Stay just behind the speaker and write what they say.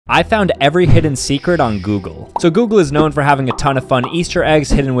I found every hidden secret on Google. So Google is known for having a ton of fun Easter eggs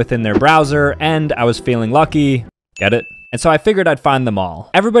hidden within their browser, and I was feeling lucky. Get it? And so I figured I'd find them all.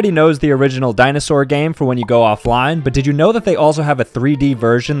 Everybody knows the original dinosaur game for when you go offline, but did you know that they also have a 3D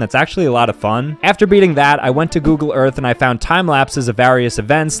version that's actually a lot of fun? After beating that, I went to Google Earth and I found time lapses of various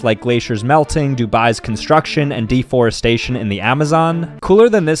events like glaciers melting, Dubai's construction, and deforestation in the Amazon. Cooler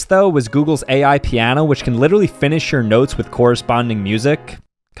than this though was Google's AI piano, which can literally finish your notes with corresponding music.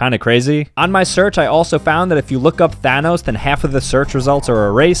 Kinda crazy. On my search, I also found that if you look up Thanos, then half of the search results are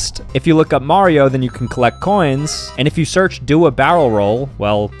erased. If you look up Mario, then you can collect coins. And if you search do a barrel roll,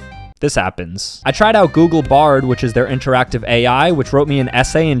 well, this happens. I tried out Google Bard, which is their interactive AI, which wrote me an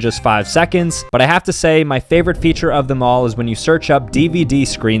essay in just 5 seconds. But I have to say, my favorite feature of them all is when you search up DVD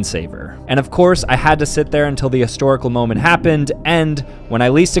screensaver. And of course, I had to sit there until the historical moment happened, and when I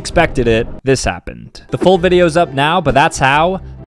least expected it, this happened. The full video's up now, but that's how